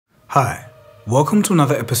Hi, welcome to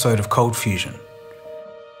another episode of Coldfusion.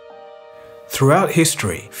 Throughout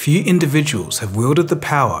history, few individuals have wielded the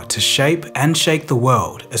power to shape and shake the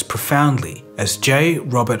world as profoundly as J.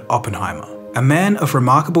 Robert Oppenheimer. A man of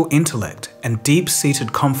remarkable intellect and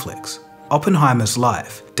deep-seated conflicts, Oppenheimer's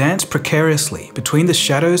life danced precariously between the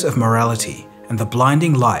shadows of morality and the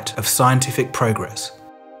blinding light of scientific progress.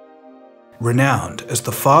 Renowned as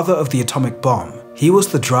the father of the atomic bomb, he was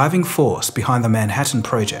the driving force behind the Manhattan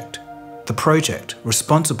Project, the project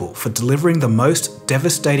responsible for delivering the most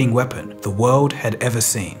devastating weapon the world had ever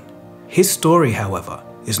seen. His story, however,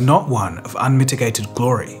 is not one of unmitigated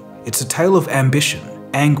glory. It's a tale of ambition,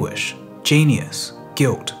 anguish, genius,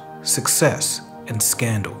 guilt, success, and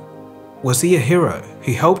scandal. Was he a hero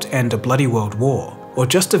who helped end a bloody world war, or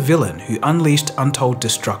just a villain who unleashed untold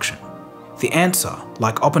destruction? The answer,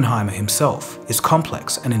 like Oppenheimer himself, is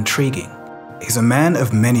complex and intriguing. He's a man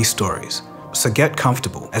of many stories, so get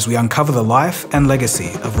comfortable as we uncover the life and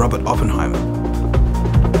legacy of Robert Oppenheimer.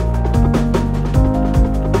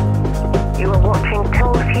 You are watching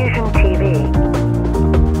Coldfusion TV.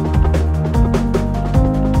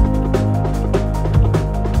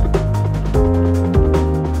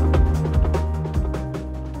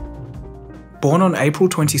 Born on April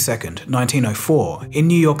 22, 1904, in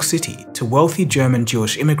New York City to wealthy German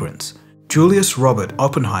Jewish immigrants, Julius Robert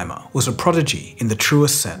Oppenheimer was a prodigy in the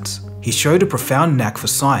truest sense. He showed a profound knack for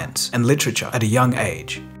science and literature at a young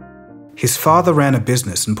age. His father ran a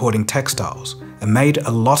business importing textiles and made a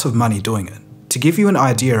lot of money doing it. To give you an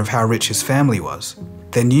idea of how rich his family was,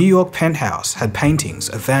 their New York penthouse had paintings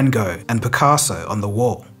of Van Gogh and Picasso on the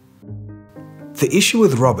wall. The issue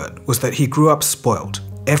with Robert was that he grew up spoilt.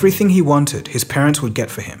 Everything he wanted, his parents would get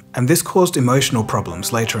for him, and this caused emotional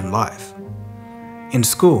problems later in life. In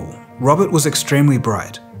school, Robert was extremely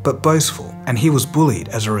bright, but boastful, and he was bullied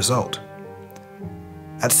as a result.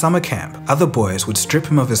 At summer camp, other boys would strip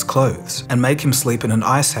him of his clothes and make him sleep in an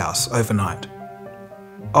ice house overnight.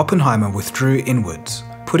 Oppenheimer withdrew inwards,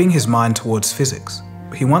 putting his mind towards physics.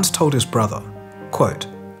 He once told his brother, quote,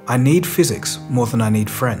 "I need physics more than I need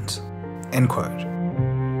friends," end quote.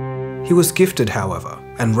 He was gifted, however,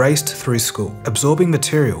 and raced through school, absorbing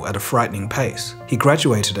material at a frightening pace. He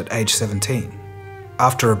graduated at age 17.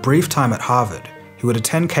 After a brief time at Harvard, he would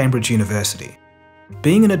attend Cambridge University.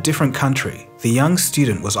 Being in a different country, the young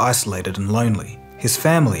student was isolated and lonely. His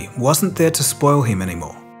family wasn't there to spoil him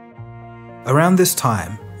anymore. Around this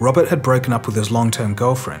time, Robert had broken up with his long-term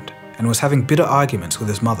girlfriend and was having bitter arguments with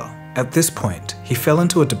his mother. At this point, he fell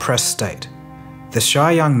into a depressed state. The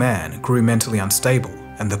shy young man grew mentally unstable,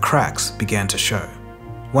 and the cracks began to show.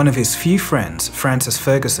 One of his few friends, Francis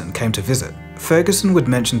Ferguson, came to visit. Ferguson would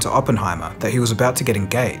mention to Oppenheimer that he was about to get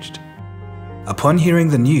engaged. Upon hearing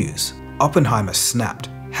the news, Oppenheimer snapped.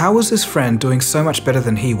 How was his friend doing so much better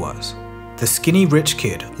than he was? The skinny rich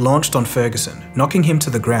kid launched on Ferguson, knocking him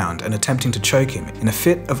to the ground and attempting to choke him in a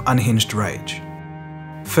fit of unhinged rage.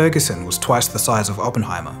 Ferguson was twice the size of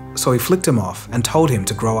Oppenheimer, so he flicked him off and told him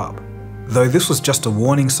to grow up, though this was just a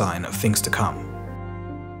warning sign of things to come.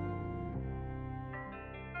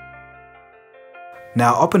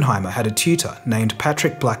 Now, Oppenheimer had a tutor named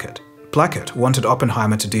Patrick Blackett. Blackett wanted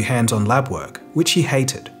Oppenheimer to do hands-on lab work, which he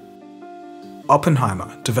hated. Oppenheimer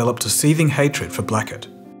developed a seething hatred for Blackett.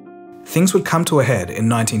 Things would come to a head in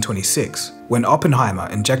 1926, when Oppenheimer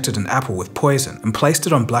injected an apple with poison and placed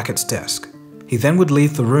it on Blackett's desk. He then would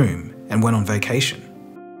leave the room and went on vacation.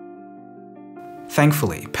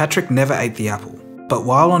 Thankfully, Patrick never ate the apple, but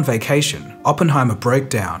while on vacation, Oppenheimer broke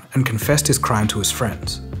down and confessed his crime to his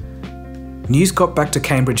friends. News got back to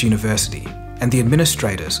Cambridge University, and the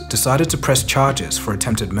administrators decided to press charges for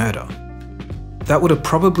attempted murder. That would have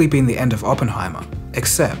probably been the end of Oppenheimer,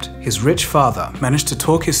 except his rich father managed to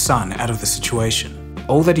talk his son out of the situation.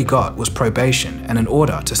 All that he got was probation and an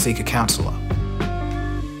order to seek a counselor.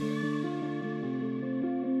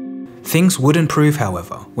 Things would improve,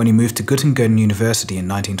 however, when he moved to Göttingen University in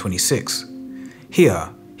 1926. Here,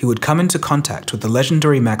 he would come into contact with the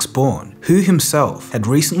legendary Max Born, who himself had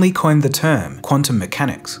recently coined the term quantum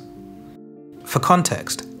mechanics. For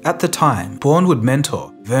context, at the time, Born would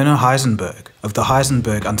mentor Werner Heisenberg of the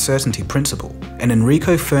Heisenberg uncertainty principle and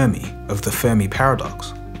Enrico Fermi of the Fermi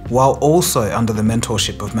paradox. While also under the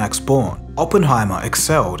mentorship of Max Born, Oppenheimer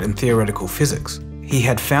excelled in theoretical physics. He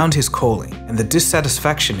had found his calling, and the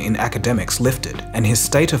dissatisfaction in academics lifted, and his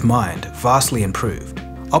state of mind vastly improved.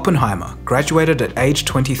 Oppenheimer graduated at age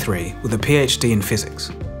 23 with a PhD in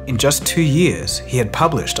physics. In just 2 years, he had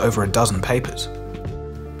published over a dozen papers.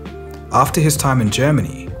 After his time in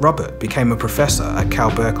Germany, Robert became a professor at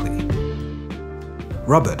Cal Berkeley.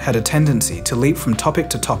 Robert had a tendency to leap from topic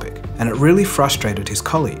to topic and it really frustrated his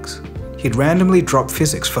colleagues. He'd randomly drop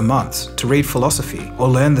physics for months to read philosophy or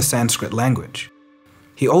learn the Sanskrit language.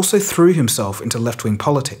 He also threw himself into left-wing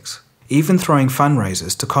politics, even throwing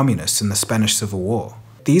fundraisers to communists in the Spanish Civil War.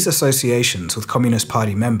 These associations with Communist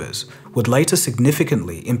Party members would later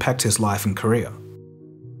significantly impact his life and career.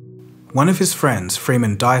 One of his friends,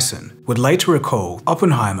 Freeman Dyson, would later recall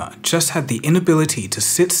Oppenheimer just had the inability to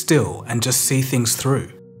sit still and just see things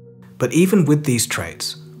through. But even with these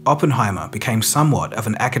traits, Oppenheimer became somewhat of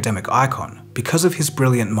an academic icon because of his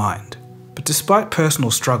brilliant mind. But despite personal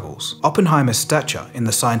struggles, Oppenheimer's stature in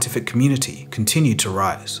the scientific community continued to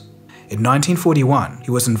rise. In 1941,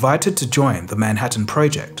 he was invited to join the Manhattan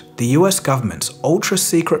Project, the US government's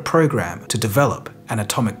ultra-secret program to develop an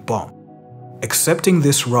atomic bomb. Accepting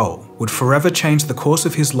this role would forever change the course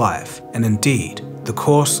of his life and indeed, the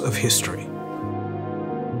course of history.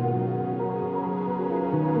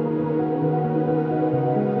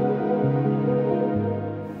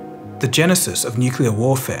 The genesis of nuclear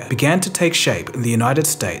warfare began to take shape in the United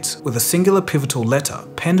States with a singular pivotal letter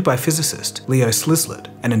penned by physicist Leo Szilard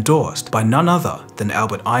and endorsed by none other than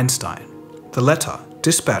Albert Einstein. The letter,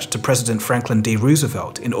 dispatched to President Franklin D.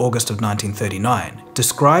 Roosevelt in August of 1939,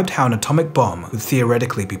 described how an atomic bomb would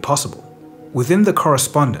theoretically be possible. Within the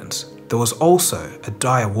correspondence, there was also a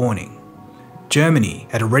dire warning. Germany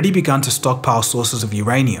had already begun to stockpile sources of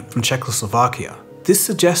uranium from Czechoslovakia. This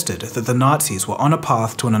suggested that the Nazis were on a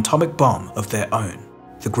path to an atomic bomb of their own.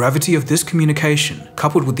 The gravity of this communication,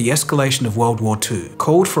 coupled with the escalation of World War II,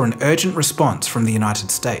 called for an urgent response from the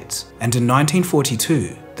United States, and in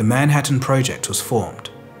 1942, the Manhattan Project was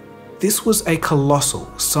formed. This was a colossal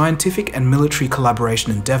scientific and military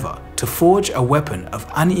collaboration endeavour to forge a weapon of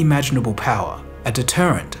unimaginable power, a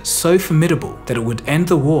deterrent so formidable that it would end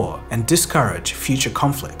the war and discourage future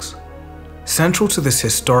conflicts. Central to this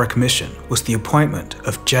historic mission was the appointment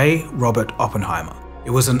of J. Robert Oppenheimer. It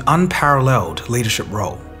was an unparalleled leadership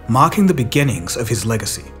role, marking the beginnings of his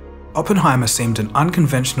legacy. Oppenheimer seemed an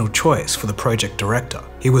unconventional choice for the project director.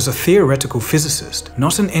 He was a theoretical physicist,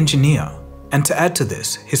 not an engineer. And to add to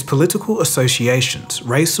this, his political associations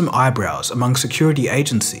raised some eyebrows among security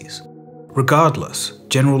agencies. Regardless,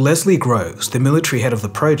 General Leslie Groves, the military head of the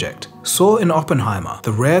project, saw in Oppenheimer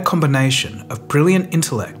the rare combination of brilliant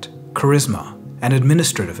intellect, charisma, and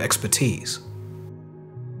administrative expertise.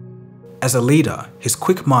 As a leader, his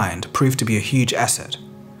quick mind proved to be a huge asset.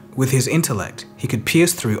 With his intellect, he could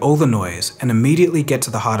pierce through all the noise and immediately get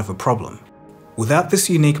to the heart of a problem. Without this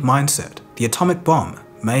unique mindset, the atomic bomb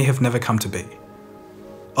may have never come to be.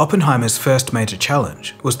 Oppenheimer's first major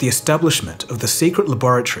challenge was the establishment of the secret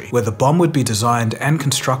laboratory where the bomb would be designed and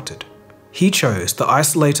constructed. He chose the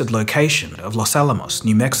isolated location of Los Alamos,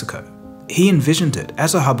 New Mexico. He envisioned it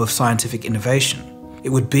as a hub of scientific innovation. It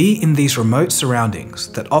would be in these remote surroundings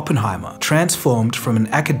that Oppenheimer transformed from an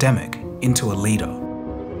academic into a leader.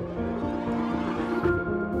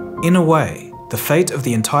 In a way, the fate of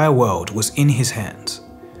the entire world was in his hands.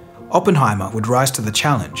 Oppenheimer would rise to the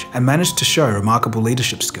challenge and managed to show remarkable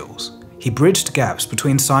leadership skills. He bridged gaps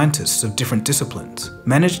between scientists of different disciplines,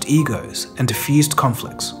 managed egos, and diffused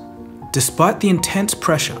conflicts. Despite the intense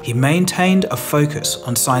pressure, he maintained a focus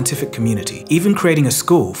on scientific community, even creating a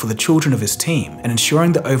school for the children of his team and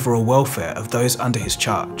ensuring the overall welfare of those under his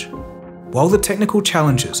charge. While the technical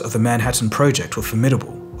challenges of the Manhattan Project were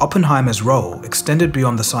formidable, Oppenheimer's role extended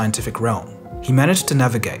beyond the scientific realm. He managed to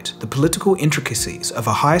navigate the political intricacies of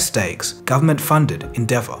a high-stakes, government-funded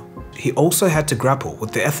endeavour. He also had to grapple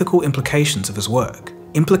with the ethical implications of his work,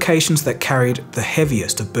 implications that carried the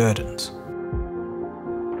heaviest of burdens.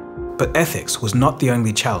 But ethics was not the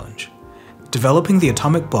only challenge. Developing the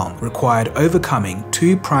atomic bomb required overcoming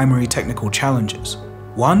two primary technical challenges.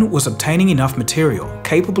 One was obtaining enough material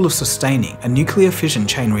capable of sustaining a nuclear fission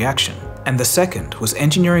chain reaction, and the second was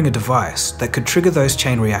engineering a device that could trigger those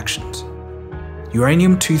chain reactions.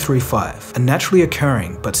 Uranium-235, a naturally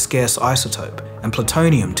occurring but scarce isotope, and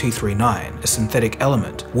plutonium-239, a synthetic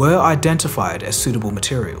element, were identified as suitable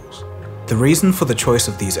materials. The reason for the choice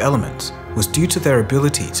of these elements was due to their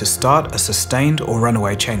ability to start a sustained or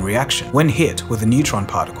runaway chain reaction when hit with a neutron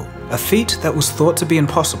particle, a feat that was thought to be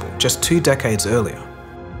impossible just 2 decades earlier.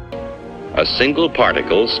 A single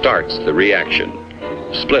particle starts the reaction,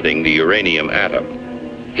 splitting the uranium atom.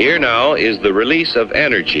 Here now is the release of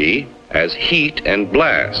energy as heat and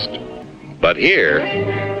blast. But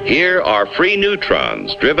here are free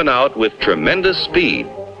neutrons driven out with tremendous speed.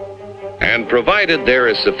 And provided there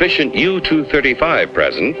is sufficient U-235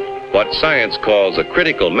 present, what science calls a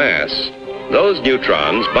critical mass, those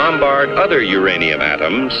neutrons bombard other uranium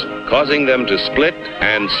atoms, causing them to split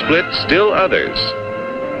and split still others.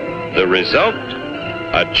 The result?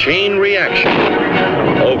 A chain reaction.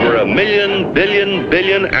 Over 1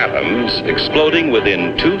 billion atoms exploding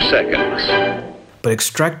within 2 seconds. But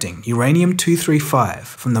extracting uranium-235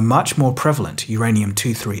 from the much more prevalent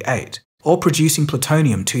uranium-238, or producing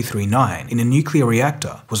plutonium-239 in a nuclear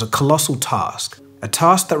reactor was a colossal task, a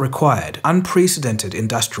task that required unprecedented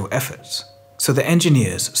industrial efforts. So the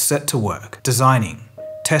engineers set to work designing,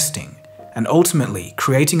 testing, and ultimately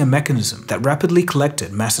creating a mechanism that rapidly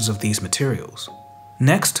collected masses of these materials.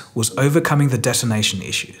 Next was overcoming the detonation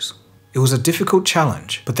issues. It was a difficult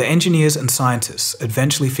challenge, but the engineers and scientists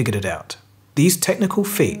eventually figured it out. These technical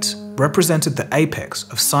feats represented the apex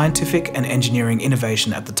of scientific and engineering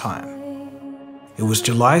innovation at the time. It was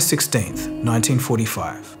July 16th,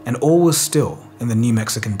 1945, and all was still in the New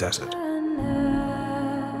Mexican desert.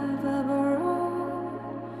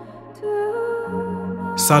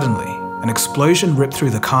 Suddenly, an explosion ripped through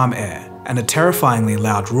the calm air, and a terrifyingly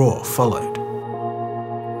loud roar followed.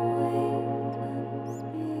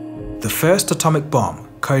 The first atomic bomb,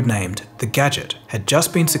 codenamed the Gadget, had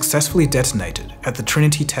just been successfully detonated at the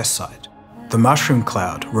Trinity test site. The mushroom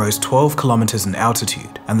cloud rose 12 kilometers in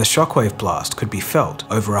altitude, and the shockwave blast could be felt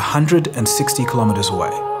over 160 kilometers away.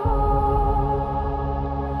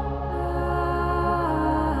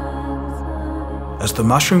 As the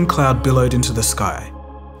mushroom cloud billowed into the sky,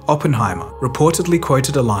 Oppenheimer reportedly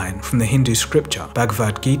quoted a line from the Hindu scripture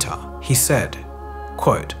Bhagavad Gita. He said,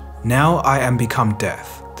 quote, "Now I am become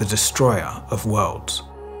death, the destroyer of worlds."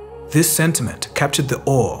 This sentiment captured the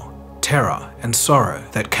awe, terror, and sorrow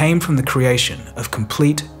that came from the creation of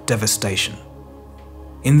complete devastation.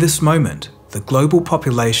 In this moment, the global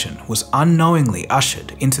population was unknowingly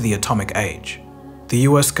ushered into the atomic age. The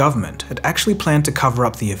US government had actually planned to cover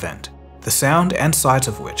up the event, the sound and sight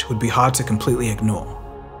of which would be hard to completely ignore.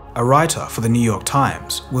 A writer for the New York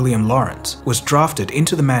Times, William Lawrence, was drafted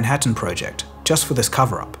into the Manhattan Project just for this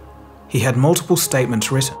cover-up. He had multiple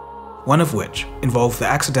statements written, one of which involved the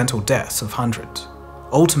accidental deaths of hundreds.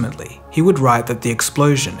 Ultimately, he would write that the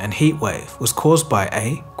explosion and heat wave was caused by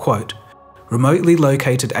a, quote, remotely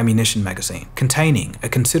located ammunition magazine containing a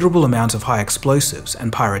considerable amount of high explosives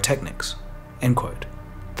and pyrotechnics, end quote.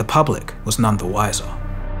 The public was none the wiser.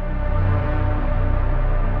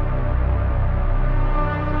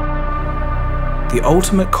 The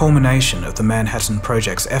ultimate culmination of the Manhattan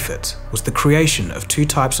Project's efforts was the creation of two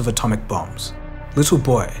types of atomic bombs: Little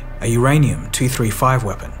Boy, a uranium-235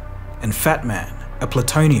 weapon, and Fat Man, a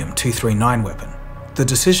plutonium-239 weapon. The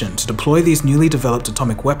decision to deploy these newly developed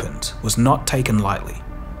atomic weapons was not taken lightly.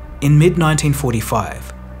 In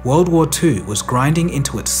mid-1945, World War II was grinding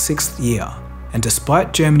into its 6th year, and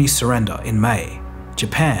despite Germany's surrender in May,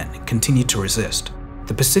 Japan continued to resist.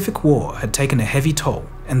 The Pacific War had taken a heavy toll,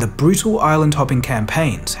 and the brutal island-hopping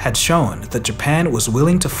campaigns had shown that Japan was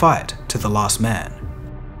willing to fight to the last man.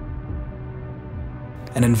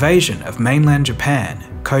 An invasion of mainland Japan,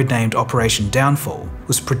 codenamed Operation Downfall,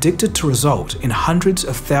 was predicted to result in hundreds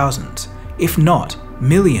of thousands, if not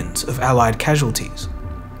millions, of Allied casualties.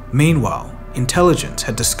 Meanwhile, intelligence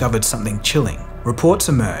had discovered something chilling. Reports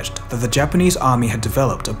emerged that the Japanese army had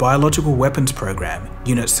developed a biological weapons program,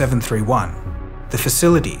 Unit 731. The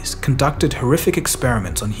facilities conducted horrific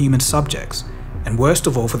experiments on human subjects, and worst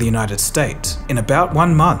of all for the United States, in about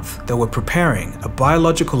 1 month they were preparing a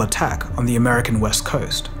biological attack on the American West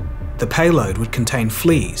Coast. The payload would contain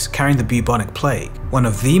fleas carrying the bubonic plague, one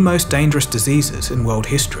of the most dangerous diseases in world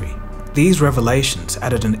history. These revelations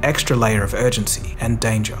added an extra layer of urgency and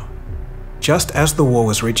danger. Just as the war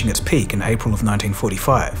was reaching its peak in April of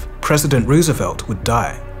 1945, President Roosevelt would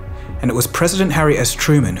die, and it was President Harry S.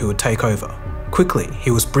 Truman who would take over. Quickly,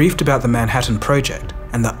 he was briefed about the Manhattan Project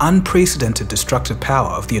and the unprecedented destructive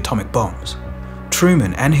power of the atomic bombs.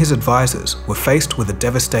 Truman and his advisors were faced with a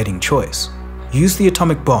devastating choice: use the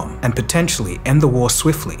atomic bomb and potentially end the war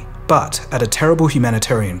swiftly, but at a terrible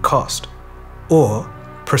humanitarian cost, or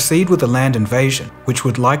proceed with a land invasion which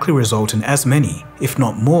would likely result in as many, if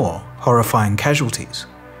not more, horrifying casualties.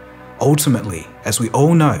 Ultimately, as we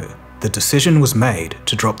all know, the decision was made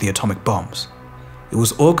to drop the atomic bombs. It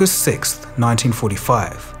was August 6,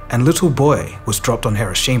 1945, and Little Boy was dropped on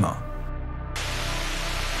Hiroshima.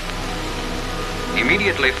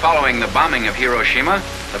 Immediately following the bombing of Hiroshima,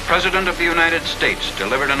 the President of the United States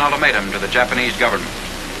delivered an ultimatum to the Japanese government: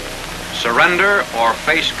 surrender or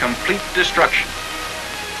face complete destruction.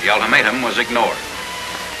 The ultimatum was ignored.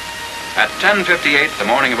 At 10:58 the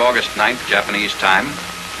morning of August 9th, Japanese time,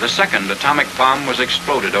 the second atomic bomb was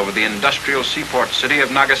exploded over the industrial seaport city of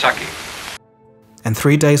Nagasaki. And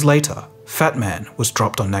 3 days later, Fat Man was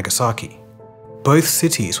dropped on Nagasaki. Both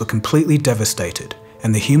cities were completely devastated,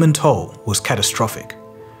 and the human toll was catastrophic.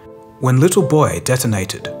 When Little Boy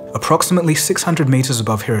detonated, approximately 600 meters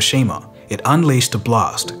above Hiroshima, it unleashed a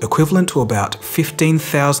blast equivalent to about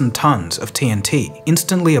 15,000 tons of TNT,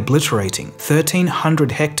 instantly obliterating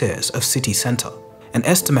 1,300 hectares of city center. An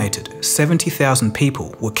estimated 70,000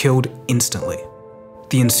 people were killed instantly.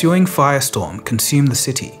 The ensuing firestorm consumed the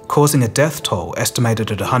city, causing a death toll estimated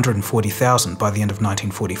at 140,000 by the end of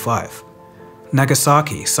 1945.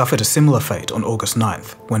 Nagasaki suffered a similar fate on August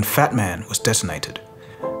 9th, when Fat Man was detonated.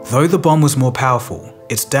 Though the bomb was more powerful,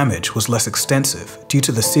 its damage was less extensive due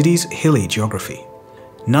to the city's hilly geography.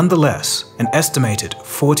 Nonetheless, an estimated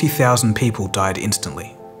 40,000 people died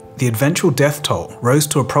instantly. The eventual death toll rose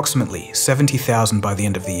to approximately 70,000 by the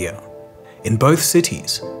end of the year. In both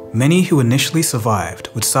cities, many who initially survived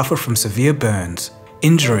would suffer from severe burns,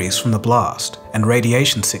 injuries from the blast, and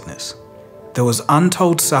radiation sickness. There was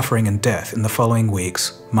untold suffering and death in the following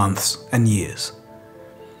weeks, months, and years.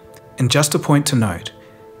 And just a point to note,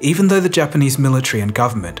 even though the Japanese military and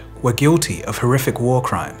government were guilty of horrific war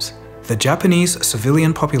crimes, the Japanese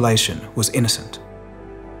civilian population was innocent.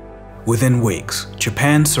 Within weeks,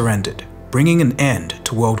 Japan surrendered, bringing an end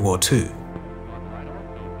to World War II.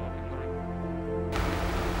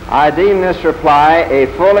 I deem this reply a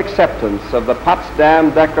full acceptance of the Potsdam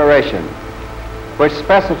Declaration, which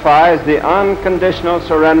specifies the unconditional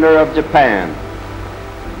surrender of Japan.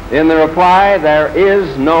 In the reply, there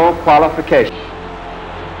is no qualification.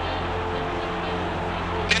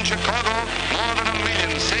 In Chicago, more than 1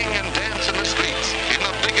 million sing and dance in the streets in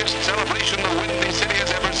the biggest celebration the Windy City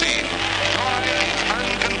has ever seen. Joy is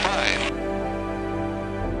unconfined.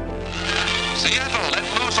 Seattle let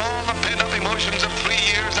loose all the pent-up emotions of 3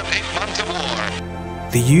 years and 8 months of war.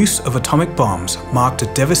 The use of atomic bombs marked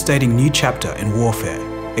a devastating new chapter in warfare,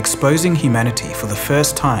 exposing humanity for the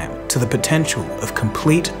first time to the potential of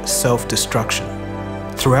complete self-destruction.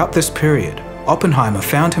 Throughout this period, Oppenheimer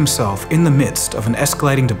found himself in the midst of an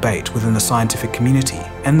escalating debate within the scientific community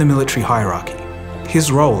and the military hierarchy.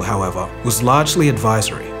 His role, however, was largely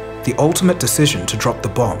advisory. The ultimate decision to drop the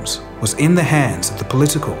bombs was in the hands of the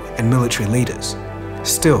political and military leaders.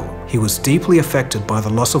 Still, he was deeply affected by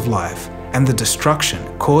the loss of life and the destruction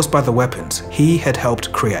caused by the weapons he had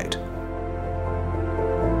helped create.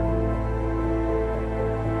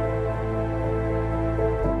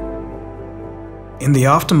 In the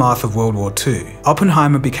aftermath of World War II,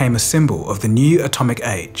 Oppenheimer became a symbol of the new atomic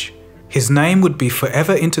age. His name would be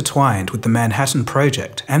forever intertwined with the Manhattan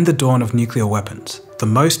Project and the dawn of nuclear weapons, the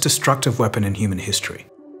most destructive weapon in human history.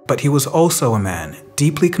 But he was also a man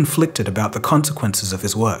deeply conflicted about the consequences of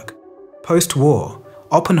his work. Post-war,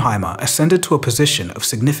 Oppenheimer ascended to a position of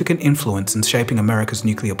significant influence in shaping America's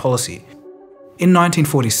nuclear policy. In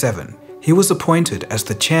 1947, he was appointed as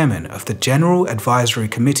the chairman of the General Advisory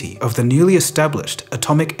Committee of the newly established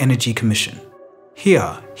Atomic Energy Commission.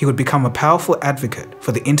 Here, he would become a powerful advocate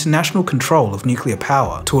for the international control of nuclear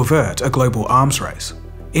power to avert a global arms race.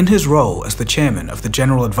 In his role as the chairman of the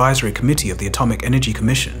General Advisory Committee of the Atomic Energy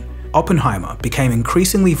Commission, Oppenheimer became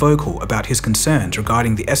increasingly vocal about his concerns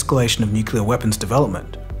regarding the escalation of nuclear weapons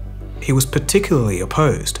development. He was particularly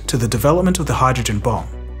opposed to the development of the hydrogen bomb.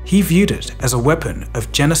 He viewed it as a weapon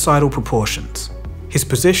of genocidal proportions. His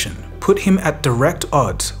position put him at direct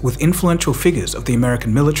odds with influential figures of the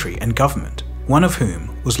American military and government, one of whom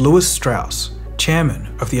was Lewis Strauss, chairman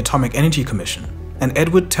of the Atomic Energy Commission, and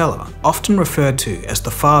Edward Teller, often referred to as the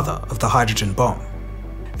father of the hydrogen bomb.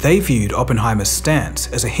 They viewed Oppenheimer's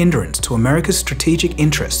stance as a hindrance to America's strategic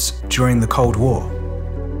interests during the Cold War.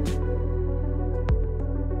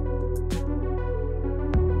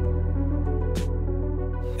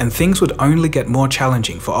 And things would only get more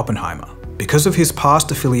challenging for Oppenheimer. Because of his past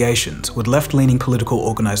affiliations with left-leaning political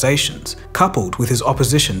organizations, coupled with his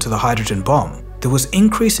opposition to the hydrogen bomb, there was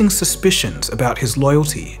increasing suspicions about his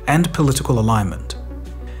loyalty and political alignment.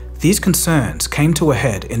 These concerns came to a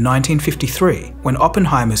head in 1953 when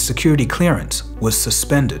Oppenheimer's security clearance was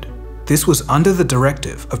suspended. This was under the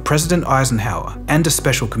directive of President Eisenhower and a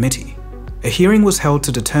special committee. A hearing was held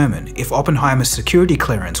to determine if Oppenheimer's security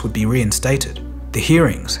clearance would be reinstated. The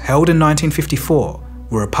hearings, held in 1954,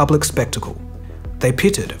 were a public spectacle. They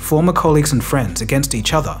pitted former colleagues and friends against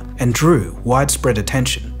each other and drew widespread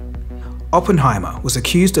attention. Oppenheimer was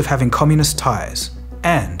accused of having communist ties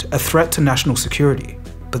and a threat to national security,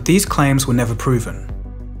 but these claims were never proven.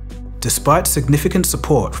 Despite significant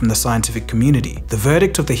support from the scientific community, the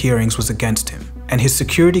verdict of the hearings was against him, and his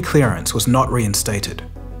security clearance was not reinstated.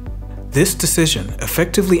 This decision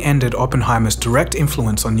effectively ended Oppenheimer's direct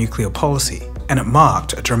influence on nuclear policy, and it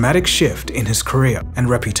marked a dramatic shift in his career and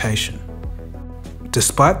reputation.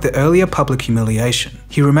 Despite the earlier public humiliation,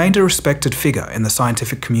 he remained a respected figure in the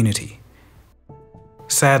scientific community.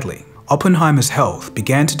 Sadly, Oppenheimer's health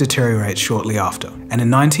began to deteriorate shortly after, and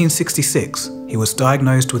in 1966, he was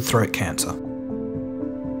diagnosed with throat cancer.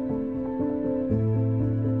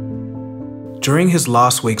 During his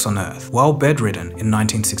last weeks on Earth, while bedridden in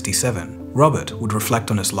 1967, Robert would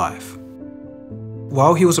reflect on his life.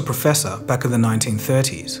 While he was a professor back in the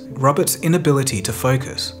 1930s, Robert's inability to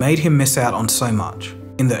focus made him miss out on so much.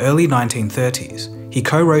 In the early 1930s, he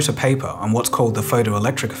co-wrote a paper on what's called the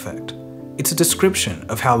photoelectric effect. It's a description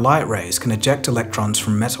of how light rays can eject electrons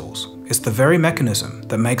from metals. It's the very mechanism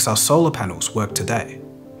that makes our solar panels work today.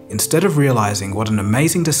 Instead of realizing what an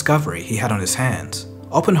amazing discovery he had on his hands,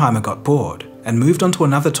 Oppenheimer got bored and moved on to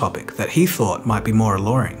another topic that he thought might be more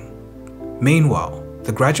alluring. Meanwhile,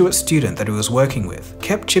 the graduate student that he was working with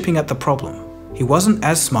kept chipping at the problem. He wasn't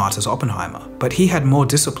as smart as Oppenheimer, but he had more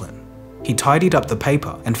discipline. He tidied up the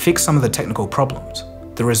paper and fixed some of the technical problems.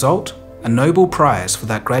 The result? A Nobel Prize for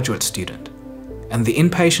that graduate student. And the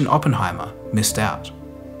impatient Oppenheimer missed out.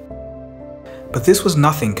 But this was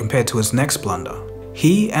nothing compared to his next blunder.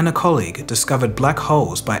 He and a colleague discovered black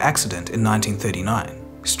holes by accident in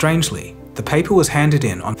 1939. Strangely, the paper was handed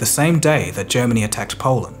in on the same day that Germany attacked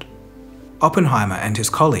Poland. Oppenheimer and his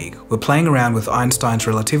colleague were playing around with Einstein's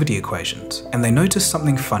relativity equations, and they noticed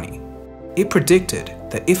something funny. It predicted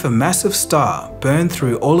that if a massive star burned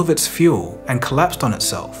through all of its fuel and collapsed on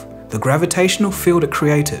itself, the gravitational field it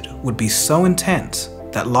created would be so intense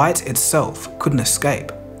that light itself couldn't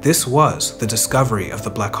escape. This was the discovery of the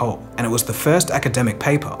black hole, and it was the first academic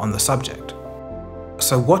paper on the subject.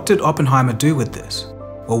 So what did Oppenheimer do with this?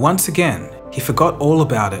 Well, once again, he forgot all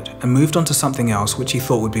about it and moved on to something else which he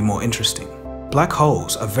thought would be more interesting. Black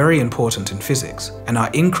holes are very important in physics and are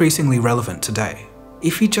increasingly relevant today.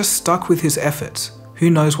 If he just stuck with his efforts, who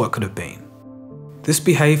knows what could have been. This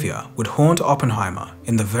behavior would haunt Oppenheimer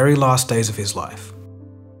in the very last days of his life.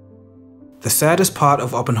 The saddest part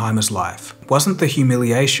of Oppenheimer's life wasn't the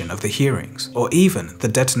humiliation of the hearings or even the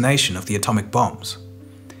detonation of the atomic bombs.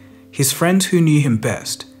 His friends who knew him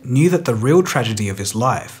best knew that the real tragedy of his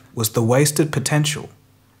life was the wasted potential.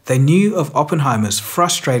 They knew of Oppenheimer's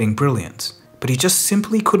frustrating brilliance, but he just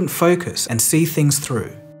simply couldn't focus and see things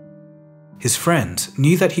through. His friends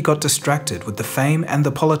knew that he got distracted with the fame and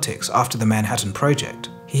the politics after the Manhattan Project.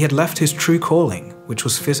 He had left his true calling, which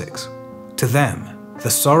was physics. To them, the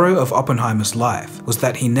sorrow of Oppenheimer's life was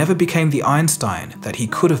that he never became the Einstein that he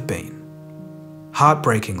could have been.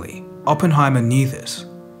 Heartbreakingly, Oppenheimer knew this.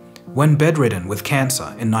 When bedridden with cancer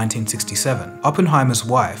in 1967, Oppenheimer's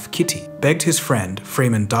wife, Kitty, begged his friend,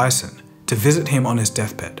 Freeman Dyson, to visit him on his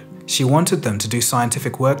deathbed. She wanted them to do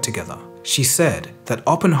scientific work together. She said that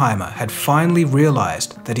Oppenheimer had finally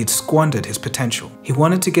realized that he'd squandered his potential. He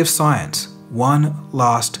wanted to give science one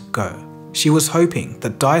last go. She was hoping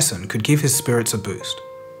that Dyson could give his spirits a boost.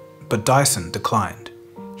 But Dyson declined.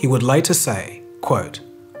 He would later say, quote,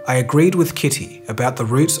 "I agreed with Kitty about the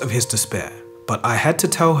roots of his despair, but I had to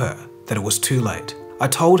tell her that it was too late. I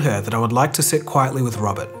told her that I would like to sit quietly with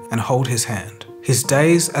Robert and hold his hand. His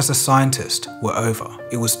days as a scientist were over.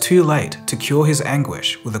 It was too late to cure his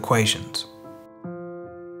anguish with equations."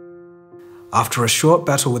 After a short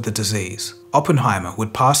battle with the disease, Oppenheimer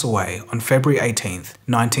would pass away on February 18,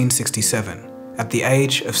 1967, at the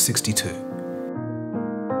age of 62.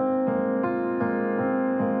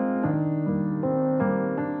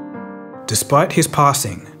 Despite his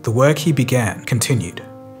passing, the work he began continued.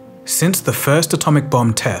 Since the first atomic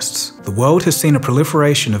bomb tests, the world has seen a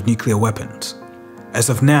proliferation of nuclear weapons. As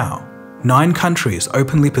of now, 9 countries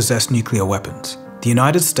openly possess nuclear weapons: the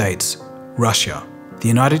United States, Russia, the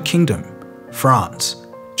United Kingdom, France,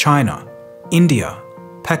 China, India,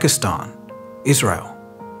 Pakistan, Israel,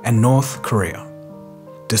 and North Korea.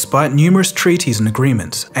 Despite numerous treaties and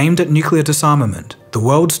agreements aimed at nuclear disarmament, the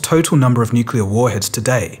world's total number of nuclear warheads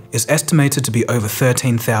today is estimated to be over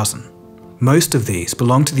 13,000. Most of these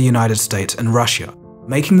belong to the United States and Russia,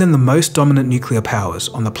 making them the most dominant nuclear powers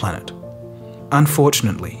on the planet.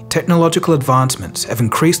 Unfortunately, technological advancements have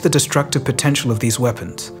increased the destructive potential of these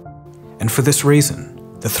weapons, and for this reason,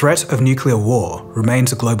 the threat of nuclear war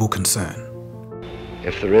remains a global concern.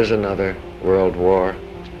 If there is another world war,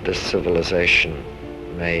 this civilization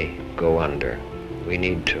may go under. We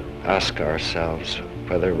need to ask ourselves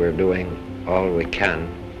whether we're doing all we can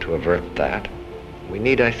to avert that. We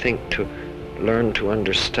need, I think, to learn to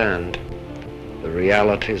understand the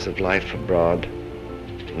realities of life abroad,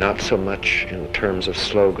 not so much in terms of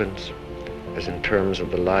slogans as in terms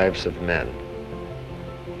of the lives of men.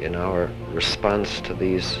 In our response to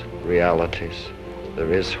these realities,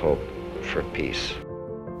 there is hope for peace.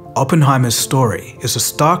 Oppenheimer's story is a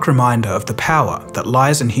stark reminder of the power that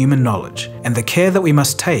lies in human knowledge and the care that we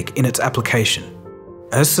must take in its application.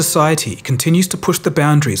 As society continues to push the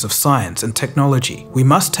boundaries of science and technology, we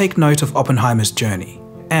must take note of Oppenheimer's journey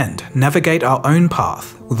and navigate our own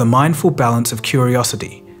path with a mindful balance of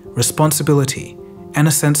curiosity, responsibility, and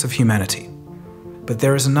a sense of humanity. But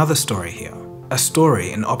there is another story here, a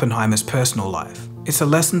story in Oppenheimer's personal life. It's a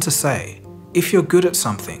lesson to say, if you're good at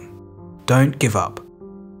something, don't give up.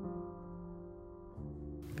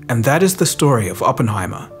 And that is the story of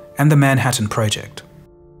Oppenheimer and the Manhattan Project.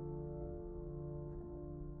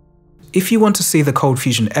 If you want to see the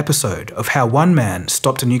Coldfusion episode of how one man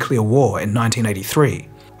stopped a nuclear war in 1983,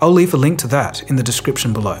 I'll leave a link to that in the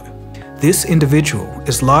description below. This individual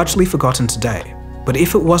is largely forgotten today, but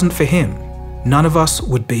if it wasn't for him, none of us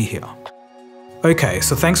would be here. Okay,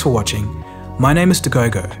 so thanks for watching. My name is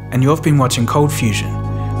Dagogo, and you've been watching Coldfusion,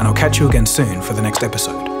 and I'll catch you again soon for the next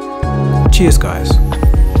episode. Cheers, guys.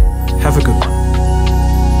 Have a good one.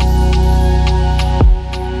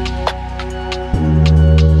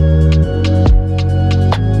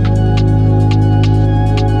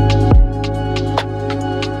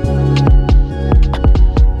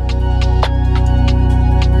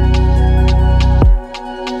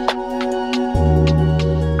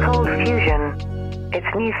 Coldfusion.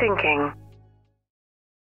 It's new thinking.